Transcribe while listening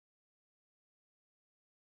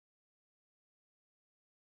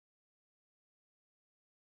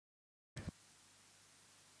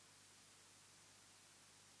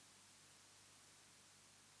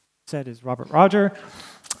said, is Robert Rodger.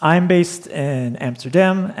 I'm based in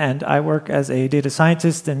Amsterdam, and I work as a data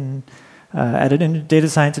scientist at a data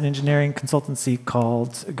science and engineering consultancy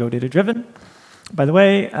called Go Data Driven. By the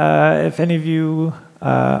way, if any of you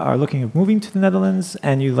are looking at moving to the Netherlands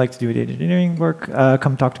and you'd like to do data engineering work,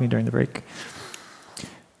 come talk to me during the break.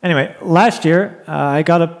 Anyway, last year, I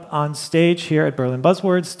got up on stage here at Berlin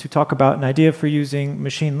Buzzwords to talk about an idea for using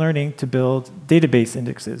machine learning to build database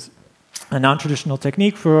indexes, a non-traditional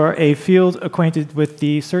technique for a field acquainted with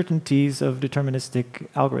the certainties of deterministic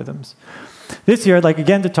algorithms. This year, I'd like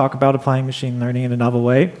again to talk about applying machine learning in a novel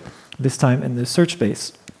way, this time in the search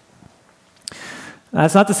space.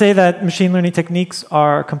 That's not to say that machine learning techniques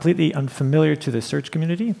are completely unfamiliar to the search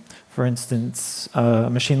community. For instance, a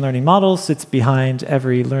machine learning model sits behind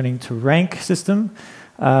every learning to rank system,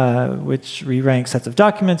 which re-ranks sets of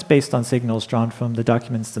documents based on signals drawn from the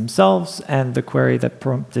documents themselves and the query that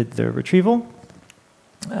prompted their retrieval.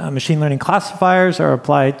 Machine learning classifiers are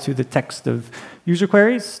applied to the text of user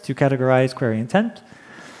queries to categorize query intent.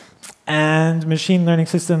 And machine learning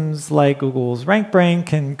systems like Google's RankBrain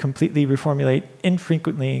can completely reformulate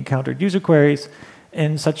infrequently encountered user queries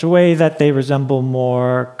in such a way that they resemble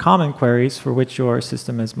more common queries for which your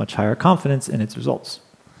system has much higher confidence in its results.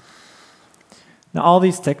 Now, all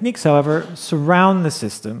these techniques, however, surround the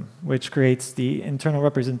system, which creates the internal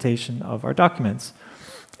representation of our documents.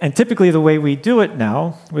 And typically, the way we do it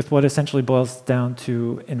now, with what essentially boils down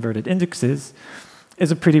to inverted indexes,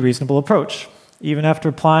 is a pretty reasonable approach. Even after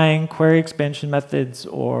applying query expansion methods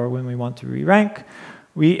or when we want to re-rank,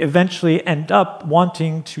 we eventually end up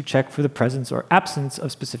wanting to check for the presence or absence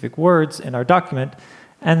of specific words in our document,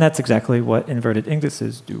 and that's exactly what inverted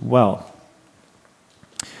indexes do well.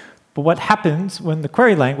 But what happens when the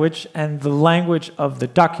query language and the language of the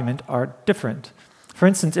document are different? For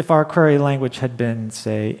instance, if our query language had been,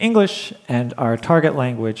 say, English, and our target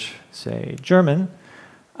language, say, German,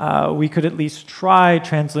 we could at least try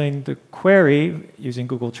translating the query using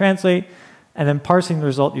Google Translate and then parsing the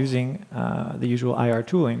result using the usual IR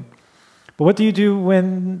tooling. But what do you do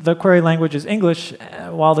when the query language is English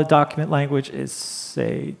while the document language is,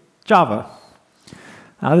 say, Java?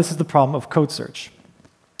 This is the problem of code search.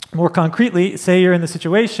 More concretely, say you're in the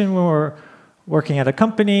situation where we're working at a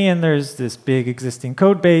company and there's this big existing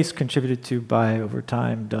code base contributed to by, over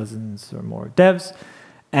time, dozens or more devs,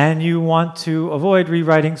 and you want to avoid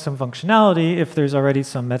rewriting some functionality if there's already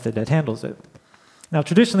some method that handles it. Now,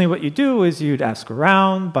 traditionally, what you do is you'd ask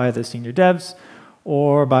around by the senior devs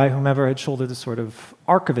or by whomever had shouldered the sort of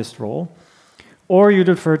archivist role, or you'd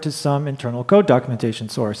refer to some internal code documentation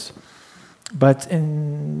source. But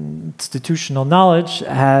institutional knowledge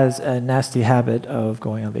has a nasty habit of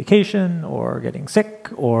going on vacation or getting sick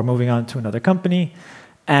or moving on to another company.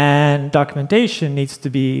 And documentation needs to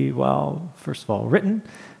be, well, first of all, written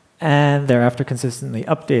and thereafter consistently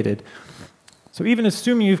updated. So even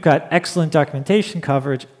assuming you've got excellent documentation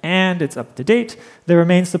coverage and it's up to date, there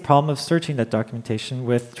remains the problem of searching that documentation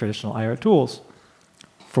with traditional IR tools.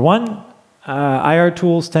 For one, IR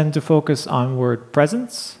tools tend to focus on word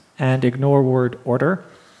presence and ignore word order.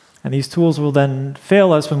 And these tools will then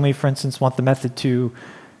fail us when we, for instance, want the method to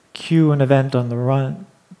queue an event on the run,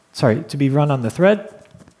 to be run on the thread,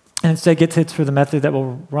 and instead gets hits for the method that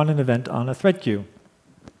will run an event on a thread queue.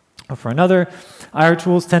 Or for another, IR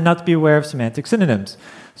tools tend not to be aware of semantic synonyms.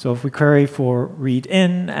 So if we query for read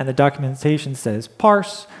in and the documentation says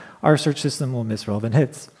parse, our search system will miss relevant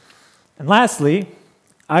hits. And lastly,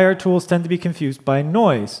 IR tools tend to be confused by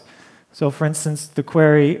noise. So for instance, the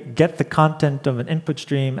query get the content of an input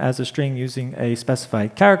stream as a string using a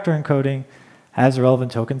specified character encoding has a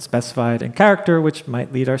relevant token specified in character, which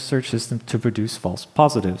might lead our search system to produce false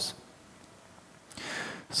positives.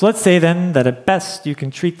 So let's say then that at best you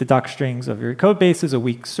can treat the doc strings of your code base as a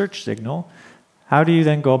weak search signal. How do you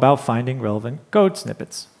then go about finding relevant code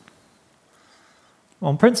snippets?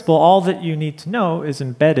 Well, in principle, all that you need to know is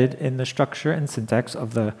embedded in the structure and syntax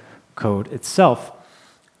of the code itself.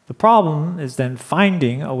 The problem is then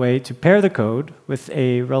finding a way to pair the code with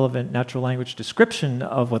a relevant natural language description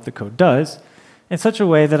of what the code does in such a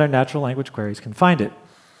way that our natural language queries can find it.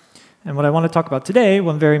 And what I want to talk about today,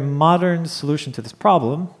 one very modern solution to this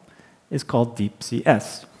problem, is called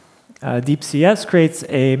DeepCS. DeepCS creates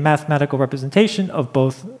a mathematical representation of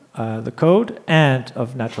both the code and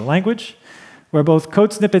of natural language, where both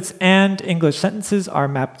code snippets and English sentences are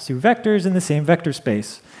mapped to vectors in the same vector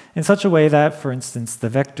space, in such a way that, for instance, the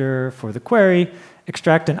vector for the query,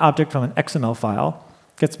 extract an object from an XML file,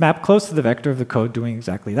 gets mapped close to the vector of the code doing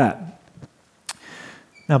exactly that.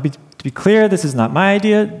 Now, to be clear, this is not my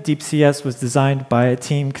idea. DeepCS was designed by a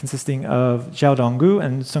team consisting of Xiaodong Gu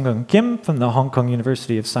and Sungkyung Kim from the Hong Kong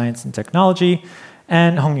University of Science and Technology,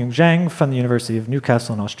 and Hongyung Zhang from the University of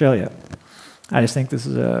Newcastle in Australia. I just think this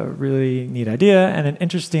is a really neat idea and an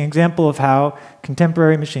interesting example of how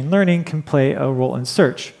contemporary machine learning can play a role in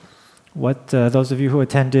search. What those of you who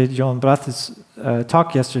attended Johan Brath's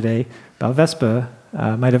talk yesterday about Vespa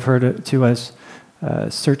might have heard it too as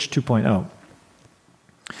Search 2.0.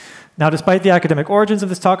 Now, despite the academic origins of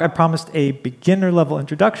this talk, I promised a beginner-level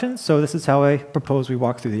introduction, so this is how I propose we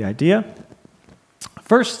walk through the idea.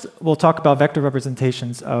 First, we'll talk about vector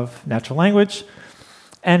representations of natural language,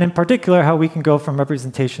 and in particular, how we can go from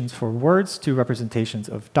representations for words to representations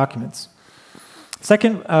of documents.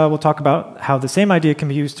 Second, we'll talk about how the same idea can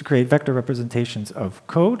be used to create vector representations of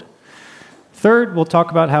code. Third, we'll talk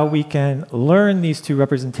about how we can learn these two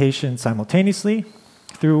representations simultaneously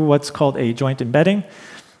through what's called a joint embedding,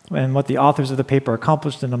 and what the authors of the paper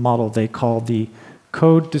accomplished in a model they call the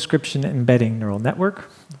Code Description Embedding Neural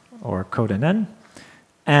Network, or CodeNN.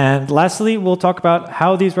 And lastly, we'll talk about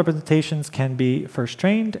how these representations can be first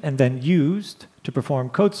trained and then used to perform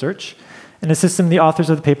code search in a system the authors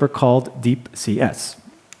of the paper called DeepCS.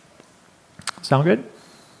 Sound good?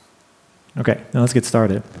 Okay, now let's get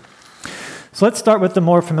started. So let's start with the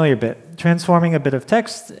more familiar bit, transforming a bit of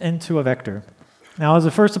text into a vector. Now, as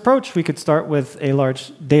a first approach, we could start with a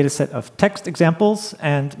large data set of text examples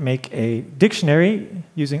and make a dictionary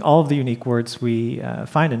using all of the unique words we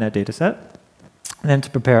find in that data set. And then to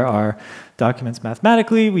prepare our documents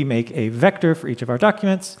mathematically, we make a vector for each of our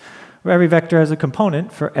documents, where every vector has a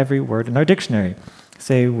component for every word in our dictionary,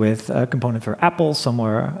 say with a component for apple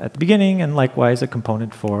somewhere at the beginning, and likewise a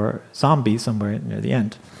component for zombie somewhere near the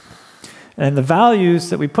end. And the values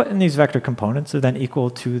that we put in these vector components are then equal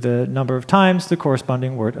to the number of times the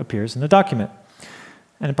corresponding word appears in the document.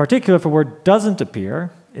 And in particular, if a word doesn't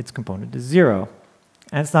appear, its component is 0.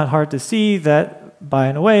 And it's not hard to see that, by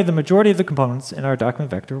and away, the majority of the components in our document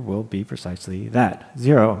vector will be precisely that,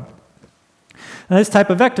 0. Now, this type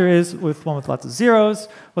of vector is, with lots of zeros,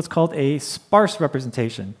 what's called a sparse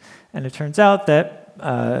representation. And it turns out that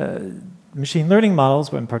machine learning models,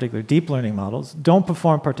 but in particular deep learning models, don't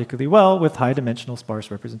perform particularly well with high-dimensional sparse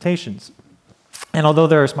representations. And although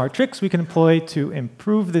there are smart tricks we can employ to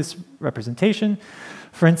improve this representation,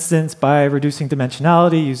 for instance, by reducing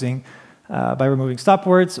dimensionality by removing stop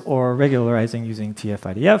words or regularizing using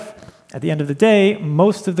TF-IDF, at the end of the day,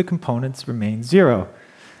 most of the components remain 0,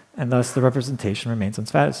 and thus the representation remains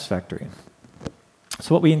unsatisfactory.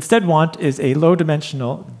 So what we instead want is a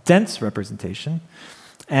low-dimensional, dense representation.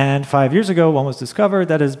 And 5 years ago, one was discovered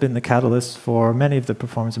that has been the catalyst for many of the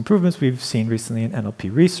performance improvements we've seen recently in NLP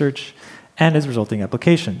research and its resulting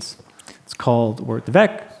applications. It's called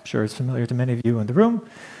Word2Vec. I'm sure it's familiar to many of you in the room.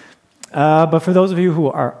 But for those of you who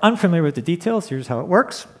are unfamiliar with the details, here's how it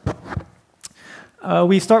works.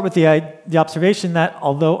 We start with the observation that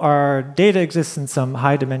although our data exists in some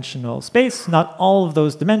high-dimensional space, not all of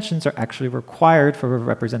those dimensions are actually required for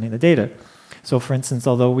representing the data. So for instance,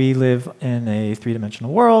 although we live in a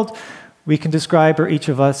 3-dimensional world, we can describe where each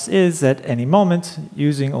of us is at any moment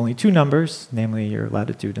using only 2 numbers, namely your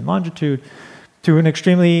latitude and longitude, to an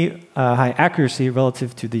extremely high accuracy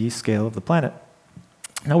relative to the scale of the planet.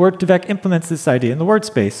 Now, Word2Vec implements this idea in the word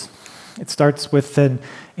space. It starts with an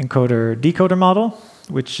encoder-decoder model,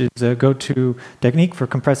 which is a go-to technique for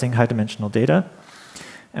compressing high-dimensional data.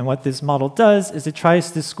 And what this model does is it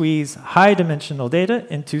tries to squeeze high-dimensional data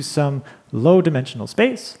into some low-dimensional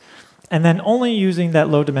space, and then only using that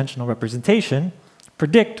low-dimensional representation,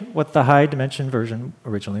 predict what the high-dimension version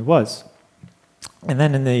originally was. And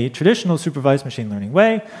then in the traditional supervised machine learning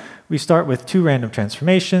way, we start with 2 random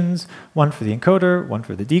transformations, one for the encoder, one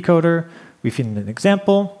for the decoder. We feed in an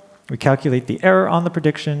example, we calculate the error on the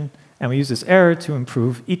prediction, and we use this error to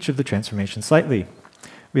improve each of the transformations slightly.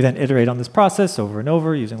 We then iterate on this process over and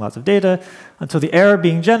over using lots of data until the error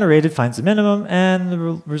being generated finds the minimum and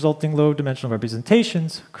the resulting low-dimensional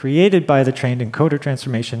representations created by the trained encoder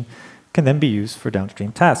transformation can then be used for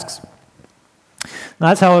downstream tasks. Now,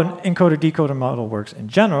 that's how an encoder-decoder model works in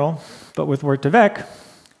general, but with Word2Vec,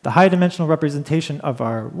 the high-dimensional representation of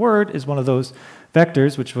our word is one of those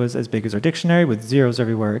vectors which was as big as our dictionary with zeros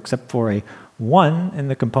everywhere except for a 1 in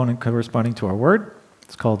the component corresponding to our word.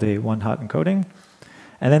 It's called a one-hot encoding.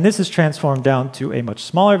 And then this is transformed down to a much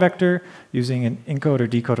smaller vector using an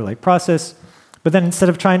encoder-decoder-like process. But then instead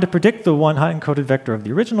of trying to predict the one-hot encoded vector of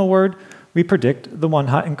the original word, we predict the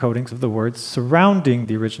one-hot encodings of the words surrounding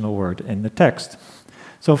the original word in the text.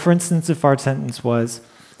 So for instance, if our sentence was,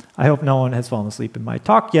 "I hope no one has fallen asleep in my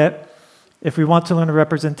talk yet," If we want to learn a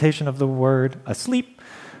representation of the word asleep,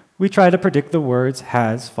 we try to predict the words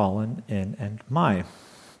has, fallen, in, and my.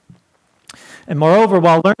 And moreover,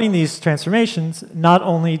 while learning these transformations, not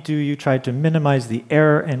only do you try to minimize the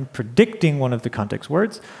error in predicting one of the context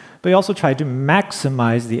words, but you also try to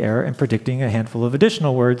maximize the error in predicting a handful of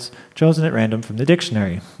additional words chosen at random from the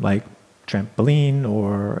dictionary, like trampoline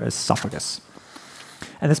or esophagus.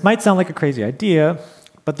 And this might sound like a crazy idea,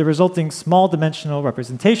 but the resulting small dimensional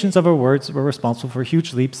representations of our words were responsible for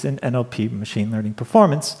huge leaps in NLP machine learning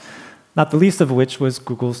performance, not the least of which was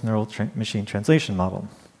Google's neural machine translation model.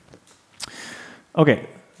 Okay,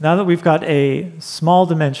 now that we've got a small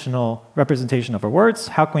dimensional representation of our words,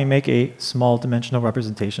 how can we make a small dimensional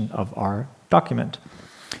representation of our document?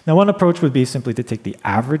 Now, one approach would be simply to take the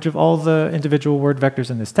average of all the individual word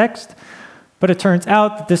vectors in this text, but it turns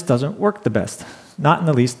out that this doesn't work the best, not in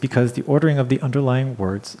the least because the ordering of the underlying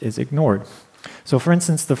words is ignored. So for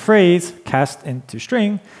instance, the phrase cast int to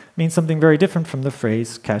string means something very different from the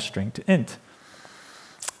phrase cast string to int.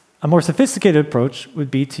 A more sophisticated approach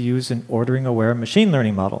would be to use an ordering-aware machine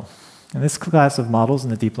learning model. And this class of models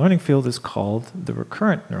in the deep learning field is called the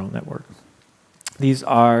recurrent neural network. These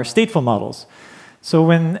are stateful models. So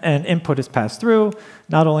when an input is passed through,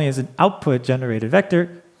 not only is an output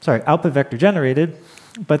vector generated,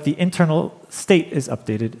 but the internal state is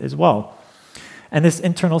updated as well. And this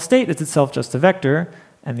internal state is itself just a vector,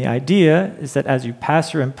 and the idea is that as you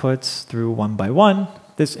pass your inputs through one by one,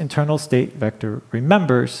 this internal state vector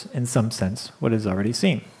remembers, in some sense, what is already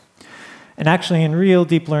seen. And actually, in real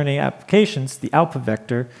deep learning applications, the output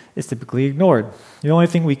vector is typically ignored. The only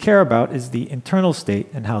thing we care about is the internal state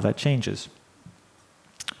and how that changes.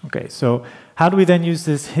 Okay, so how do we then use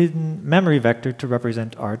this hidden memory vector to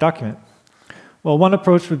represent our document? Well, one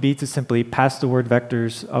approach would be to simply pass the word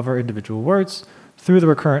vectors of our individual words through the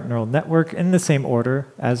recurrent neural network in the same order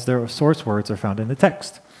as their source words are found in the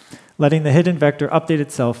text, letting the hidden vector update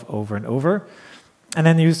itself over and over, and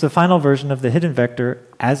then use the final version of the hidden vector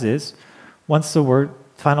as is once the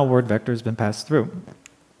final word vector has been passed through.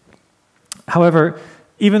 However,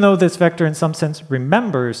 even though this vector in some sense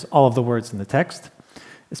remembers all of the words in the text,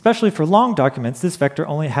 especially for long documents, this vector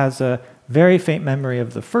only has a very faint memory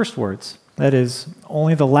of the first words. That is,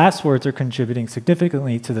 only the last words are contributing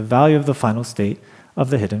significantly to the value of the final state of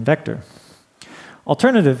the hidden vector.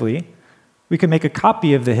 Alternatively, we can make a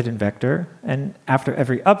copy of the hidden vector, and after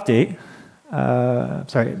every update,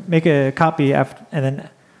 make a copy of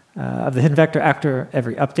the hidden vector after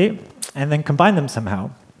every update, and then combine them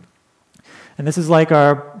somehow. And this is like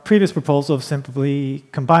our previous proposal of simply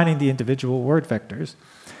combining the individual word vectors.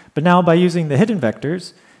 But now by using the hidden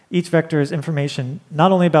vectors, each vector has information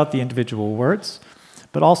not only about the individual words,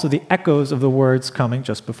 but also the echoes of the words coming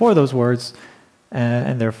just before those words,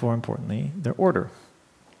 and therefore, importantly, their order.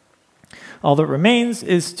 All that remains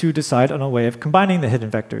is to decide on a way of combining the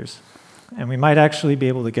hidden vectors. And we might actually be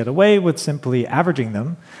able to get away with simply averaging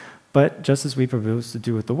them, but just as we proposed to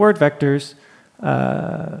do with the word vectors,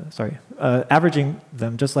 averaging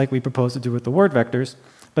them just like we proposed to do with the word vectors,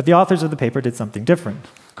 but the authors of the paper did something different,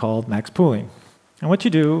 called max pooling. And what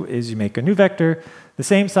you do is you make a new vector, the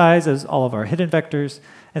same size as all of our hidden vectors,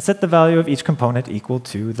 and set the value of each component equal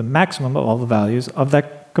to the maximum of all the values of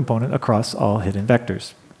that component across all hidden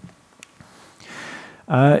vectors.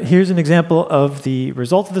 Here's an example of the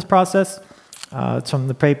result of this process. It's from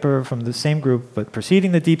the paper from the same group, but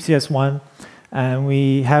preceding the DeepCS one. And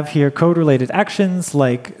we have here code-related actions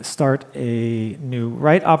like start a new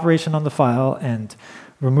write operation on the file and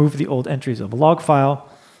remove the old entries of a log file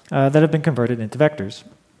that have been converted into vectors.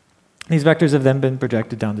 These vectors have then been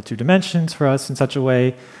projected down to 2 dimensions for us in such a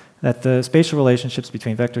way that the spatial relationships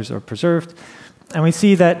between vectors are preserved. And we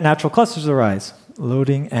see that natural clusters arise.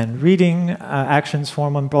 Loading and reading actions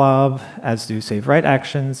form one blob, as do save write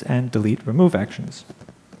actions and delete remove actions.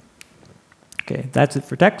 Okay, that's it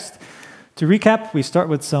for text. To recap, we start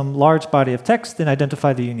with some large body of text and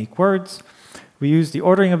identify the unique words. We use the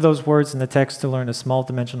ordering of those words in the text to learn a small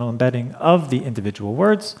dimensional embedding of the individual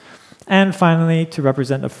words. And finally, to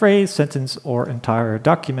represent a phrase, sentence, or entire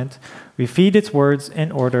document, we feed its words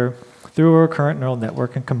in order through a recurrent neural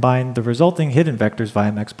network and combine the resulting hidden vectors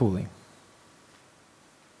via max pooling.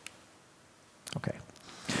 Okay.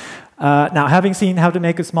 Now, having seen how to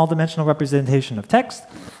make a small dimensional representation of text,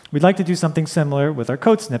 we'd like to do something similar with our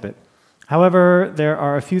code snippet. However, there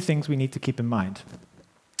are a few things we need to keep in mind.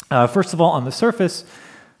 First of all, on the surface,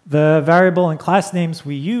 the variable and class names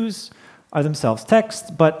we use are themselves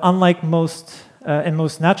text, but unlike in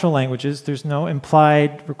most natural languages, there's no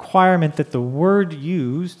implied requirement that the word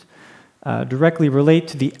used directly relate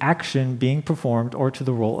to the action being performed or to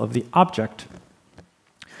the role of the object.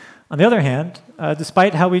 On the other hand,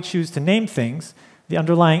 despite how we choose to name things, the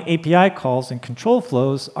underlying API calls and control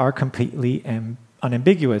flows are completely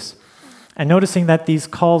unambiguous. And noticing that these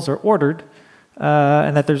calls are ordered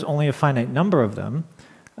and that there's only a finite number of them,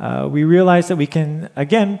 we realize that we can,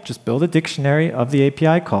 again, just build a dictionary of the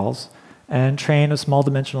API calls and train a small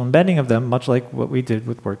dimensional embedding of them, much like what we did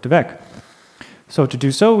with Word2Vec. So to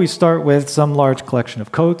do so, we start with some large collection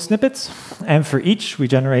of code snippets, and for each, we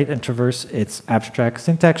generate and traverse its abstract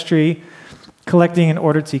syntax tree, collecting an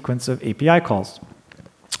ordered sequence of API calls.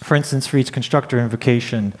 For instance, for each constructor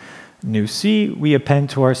invocation new C, we append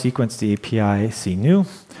to our sequence the API C new,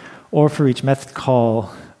 or for each method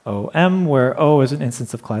call OM, where O is an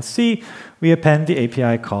instance of class C, we append the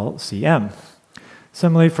API call CM.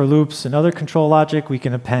 Similarly, for loops and other control logic, we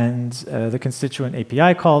can append the constituent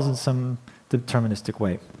API calls in some deterministic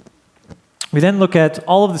way. We then look at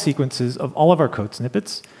all of the sequences of all of our code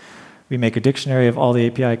snippets. We make a dictionary of all the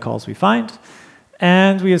API calls we find,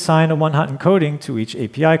 and we assign a one-hot encoding to each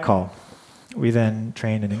API call. We then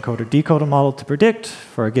train an encoder-decoder model to predict,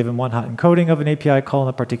 for a given one-hot encoding of an API call in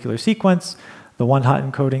a particular sequence, the one-hot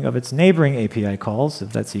encoding of its neighboring API calls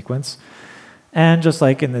of that sequence. And just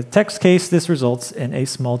like in the text case, this results in a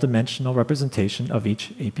small dimensional representation of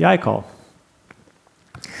each API call.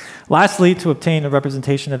 Lastly, to obtain a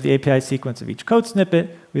representation of the API sequence of each code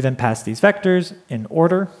snippet, we then pass these vectors in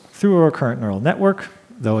order through a recurrent neural network,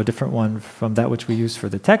 though a different one from that which we use for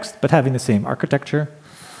the text, but having the same architecture.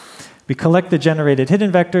 We collect the generated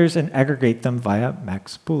hidden vectors and aggregate them via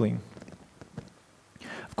max pooling.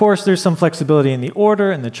 Of course, there's some flexibility in the order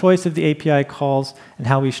and the choice of the API calls and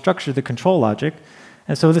how we structure the control logic,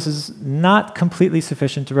 and so this is not completely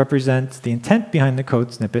sufficient to represent the intent behind the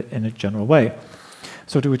code snippet in a general way.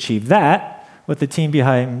 So to achieve that, what the team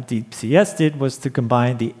behind DeepCS did was to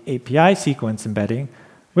combine the API sequence embedding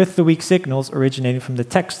with the weak signals originating from the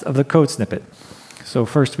text of the code snippet. So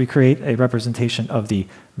first we create a representation of the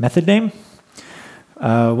method name.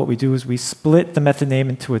 What we do is we split the method name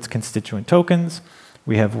into its constituent tokens.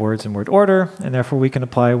 We have words in word order, and therefore we can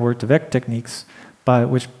apply Word2Vec techniques by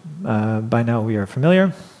which by now we are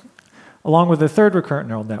familiar, along with a third recurrent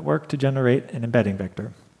neural network to generate an embedding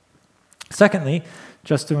vector. Secondly,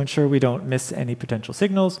 just to ensure we don't miss any potential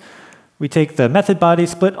signals, we take the method body,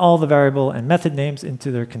 split all the variable and method names into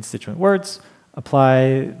their constituent words,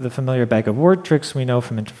 apply the familiar bag of word tricks we know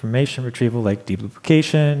from information retrieval like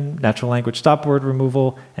deduplication, natural language stop word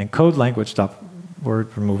removal, and code language stop word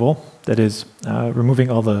removal, that is, removing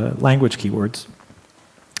all the language keywords.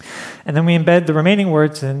 And then we embed the remaining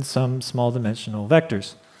words in some small dimensional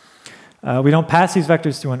vectors. We don't pass these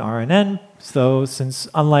vectors through an RNN, so since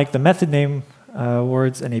unlike the method name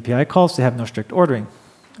words and API calls, they have no strict ordering.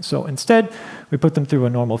 So instead, we put them through a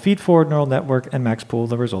normal feed-forward neural network and max pool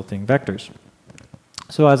the resulting vectors.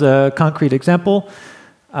 So as a concrete example,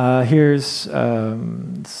 here's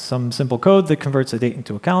some simple code that converts a date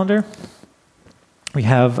into a calendar. We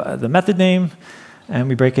have the method name, and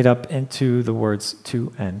we break it up into the words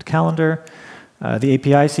to and calendar. The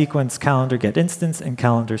API sequence calendar get instance and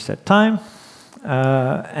calendar set time.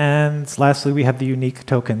 And lastly, we have the unique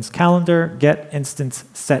tokens calendar, get, instance,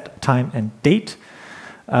 set, time, and date,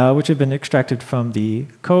 which have been extracted from the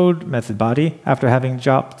code method body after having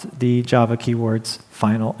dropped the Java keywords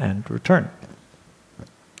final and return.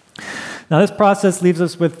 Now this process leaves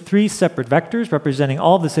us with 3 separate vectors representing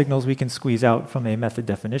all the signals we can squeeze out from a method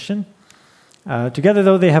definition. Together,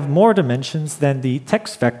 though, they have more dimensions than the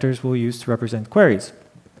text vectors we'll use to represent queries,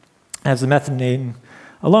 as the method name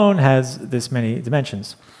alone has this many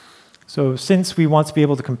dimensions. So since we want to be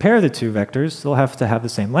able to compare the 2 vectors, they'll have to have the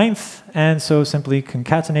same length, and so simply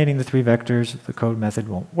concatenating the 3 vectors, the code method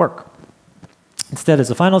won't work. Instead, as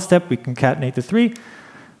a final step, we concatenate the 3,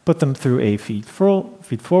 put them through a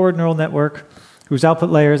feed-forward neural network, whose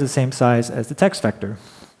output layer is the same size as the text vector.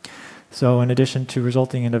 So in addition to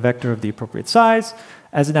resulting in a vector of the appropriate size,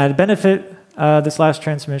 as an added benefit, this last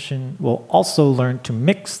transmission will also learn to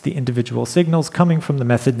mix the individual signals coming from the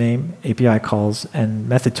method name, API calls, and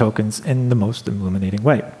method tokens in the most illuminating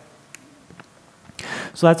way.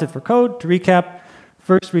 So that's it for code. To recap,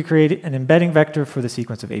 first we create an embedding vector for the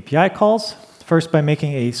sequence of API calls, first by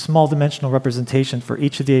making a small dimensional representation for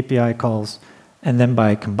each of the API calls, and then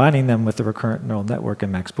by combining them with the recurrent neural network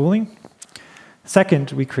and max pooling.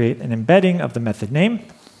 Second, we create an embedding of the method name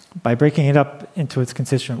by breaking it up into its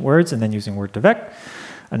constituent words and then using Word2Vec,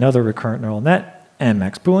 another recurrent neural net, and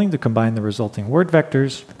max pooling to combine the resulting word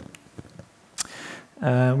vectors.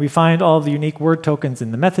 We find all of the unique word tokens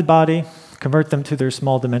in the method body, convert them to their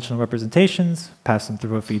small dimensional representations, pass them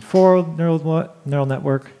through a feed-forward neural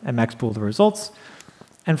network, and max pool the results.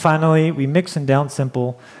 And finally, we mix and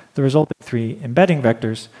downsample the resulting 3 embedding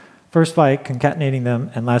vectors, first by concatenating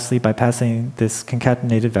them, and lastly by passing this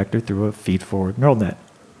concatenated vector through a feed-forward neural net.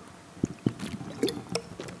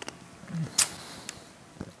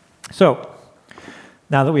 So,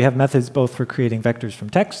 now that we have methods both for creating vectors from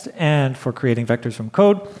text and for creating vectors from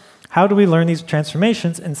code, how do we learn these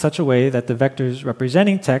transformations in such a way that the vectors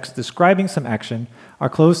representing text describing some action are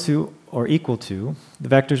close to or equal to the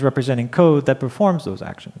vectors representing code that performs those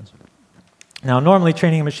actions? Now, normally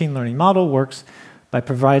training a machine learning model works by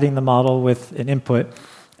providing the model with an input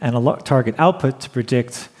and a target output to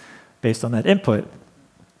predict based on that input.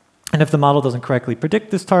 And if the model doesn't correctly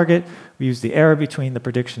predict this target, we use the error between the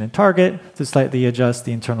prediction and target to slightly adjust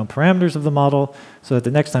the internal parameters of the model so that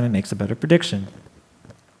the next time it makes a better prediction.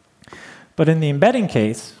 But in the embedding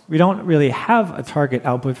case, we don't really have a target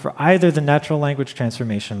output for either the natural language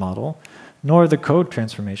transformation model nor the code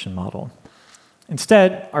transformation model.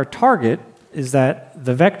 Instead, our target is that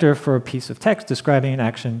the vector for a piece of text describing an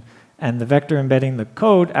action and the vector embedding the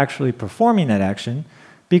code actually performing that action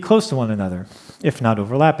be close to one another, if not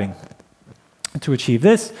overlapping. And to achieve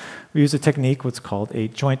this, we use a technique what's called a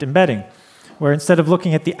joint embedding, where instead of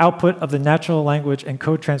looking at the output of the natural language and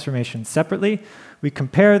code transformation separately, we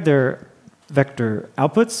compare their vector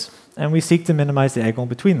outputs, and we seek to minimize the angle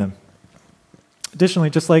between them. Additionally,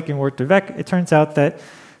 just like in Word2Vec, it turns out that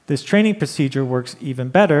this training procedure works even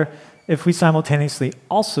better if we simultaneously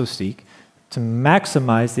also seek to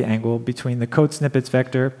maximize the angle between the code snippets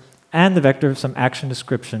vector and the vector of some action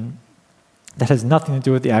description that has nothing to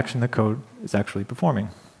do with the action the code is actually performing.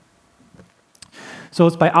 So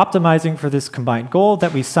it's by optimizing for this combined goal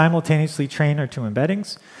that we simultaneously train our 2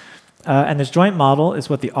 embeddings. And this joint model is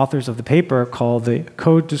what the authors of the paper call the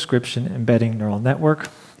Code Description Embedding Neural Network,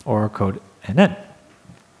 or CodeNN.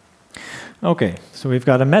 Okay, so we've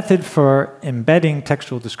got a method for embedding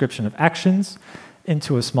textual description of actions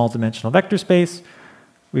into a small dimensional vector space.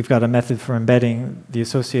 We've got a method for embedding the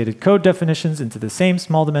associated code definitions into the same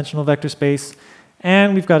small dimensional vector space.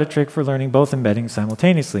 And we've got a trick for learning both embeddings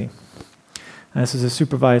simultaneously. And this is a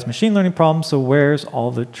supervised machine learning problem, so where's all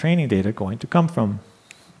the training data going to come from?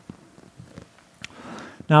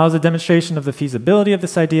 Now, as a demonstration of the feasibility of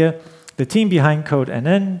this idea, the team behind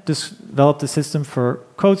CodeNN developed a system for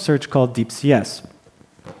code search called DeepCS.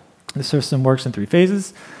 The system works in 3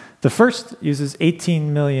 phases. The first uses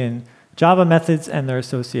 18 million Java methods and their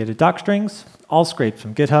associated doc strings, all scraped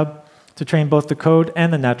from GitHub, to train both the code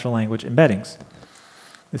and the natural language embeddings.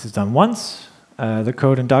 This is done once. The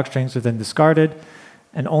code and doc strings are then discarded,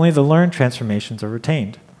 and only the learned transformations are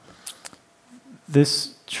retained.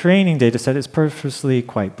 This training data set is purposely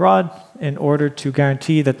quite broad in order to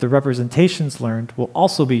guarantee that the representations learned will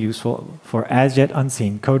also be useful for as yet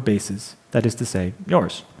unseen code bases, that is to say,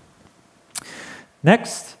 yours.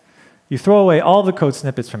 Next, you throw away all the code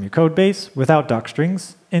snippets from your code base without doc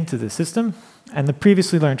strings into the system, and the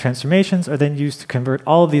previously learned transformations are then used to convert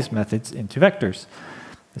all of these methods into vectors.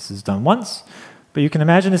 This is done once, but you can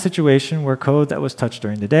imagine a situation where code that was touched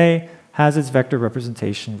during the day has its vector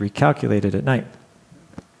representation recalculated at night.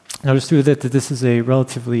 Notice too that this is a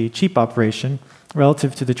relatively cheap operation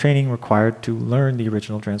relative to the training required to learn the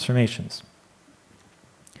original transformations.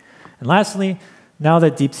 And lastly, now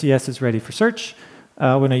that DeepCS is ready for search,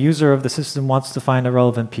 when a user of the system wants to find a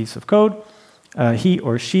relevant piece of code, he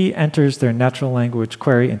or she enters their natural language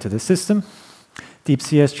query into the system.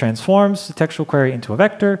 DeepCS transforms the textual query into a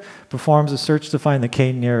vector, performs a search to find the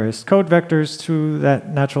k nearest code vectors to that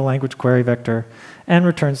natural language query vector, and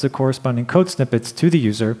returns the corresponding code snippets to the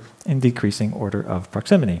user in decreasing order of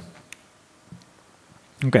proximity.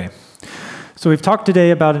 Okay, so we've talked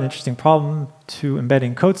today about an interesting problem to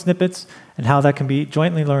embedding code snippets and how that can be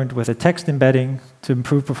jointly learned with a text embedding to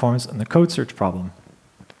improve performance on the code search problem.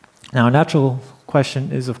 Now, a natural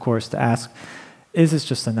question is, of course, to ask, is this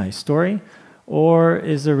just a nice story, or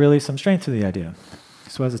is there really some strength to the idea?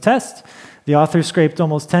 So as a test, the authors scraped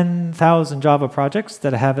almost 10,000 Java projects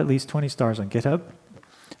that have at least 20 stars on GitHub,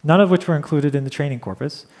 none of which were included in the training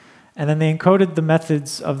corpus, and then they encoded the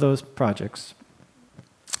methods of those projects.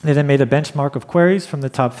 They then made a benchmark of queries from the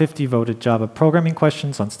top 50 voted Java programming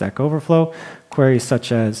questions on Stack Overflow, queries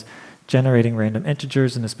such as generating random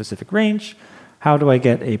integers in a specific range, how do I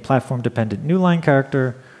get a platform-dependent new line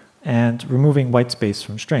character, and removing white space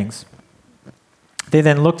from strings. They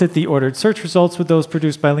then looked at the ordered search results with those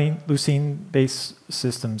produced by Lucene-based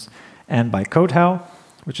systems and by CodeHow,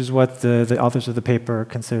 which is what the authors of the paper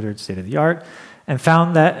considered state-of-the-art, and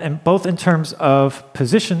found that both in terms of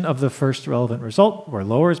position of the first relevant result, where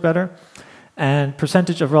lower is better, and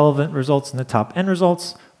percentage of relevant results in the top n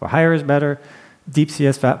results, where higher is better,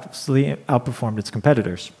 DeepCS vastly outperformed its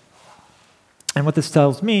competitors. And what this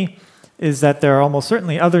tells me is that there are almost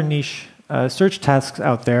certainly other niche search tasks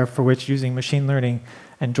out there for which using machine learning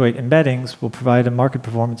and joint embeddings will provide a market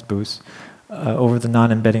performance boost over the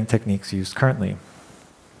non-embedding techniques used currently.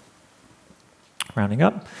 Rounding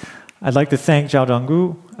up, I'd like to thank Zhao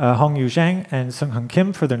Donggu, Hongyu Zhang, and Seunghun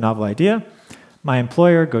Kim for their novel idea, my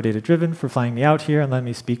employer, GoDataDriven, for flying me out here and letting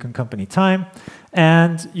me speak on company time,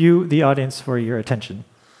 and you, the audience, for your attention.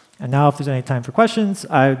 And now, if there's any time for questions,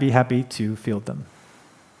 I would be happy to field them.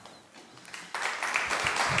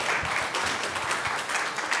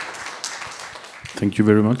 Thank you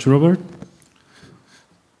very much, Robert.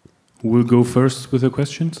 Who will go first with the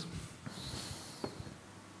questions?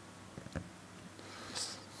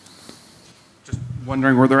 Just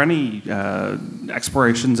wondering, were there any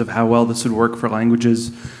explorations of how well this would work for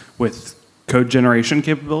languages with code generation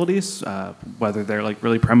capabilities, whether they're like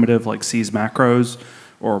really primitive like C's macros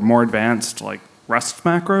or more advanced like Rust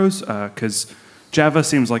macros? Because Java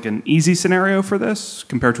seems like an easy scenario for this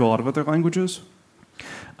compared to a lot of other languages.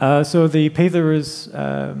 So the paper is,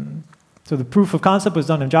 so the proof of concept was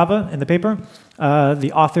done in Java in the paper.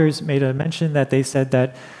 The authors made a mention that they said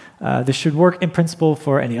that this should work in principle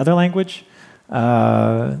for any other language,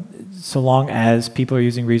 so long as people are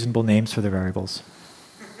using reasonable names for their variables.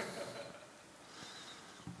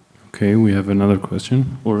 Okay, we have another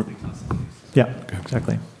question. Or yeah, okay.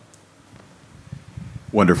 Exactly.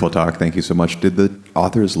 Wonderful talk. Thank you so much. Did the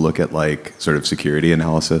authors look at like sort of security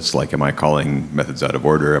analysis? Like, am I calling methods out of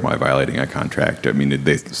order? Am I violating a contract? I mean, did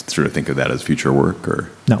they sort of think of that as future work or?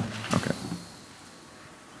 No. Okay.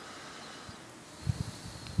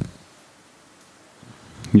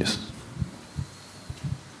 yes.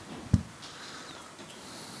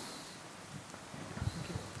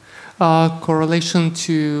 Correlation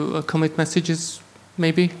to commit messages,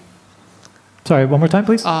 maybe? Sorry, one more time,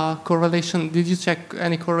 please. Correlation. Did you check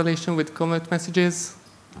any correlation with commit messages?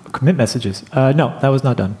 Commit messages? No, that was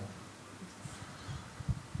not done.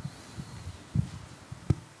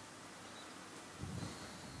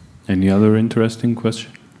 Any other interesting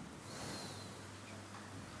question?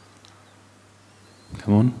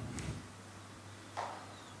 Come on.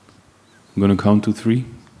 I'm going to count to 3.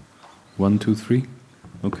 1, 2, 3.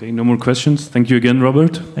 Okay, no more questions. Thank you again,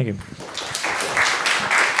 Robert. Thank you.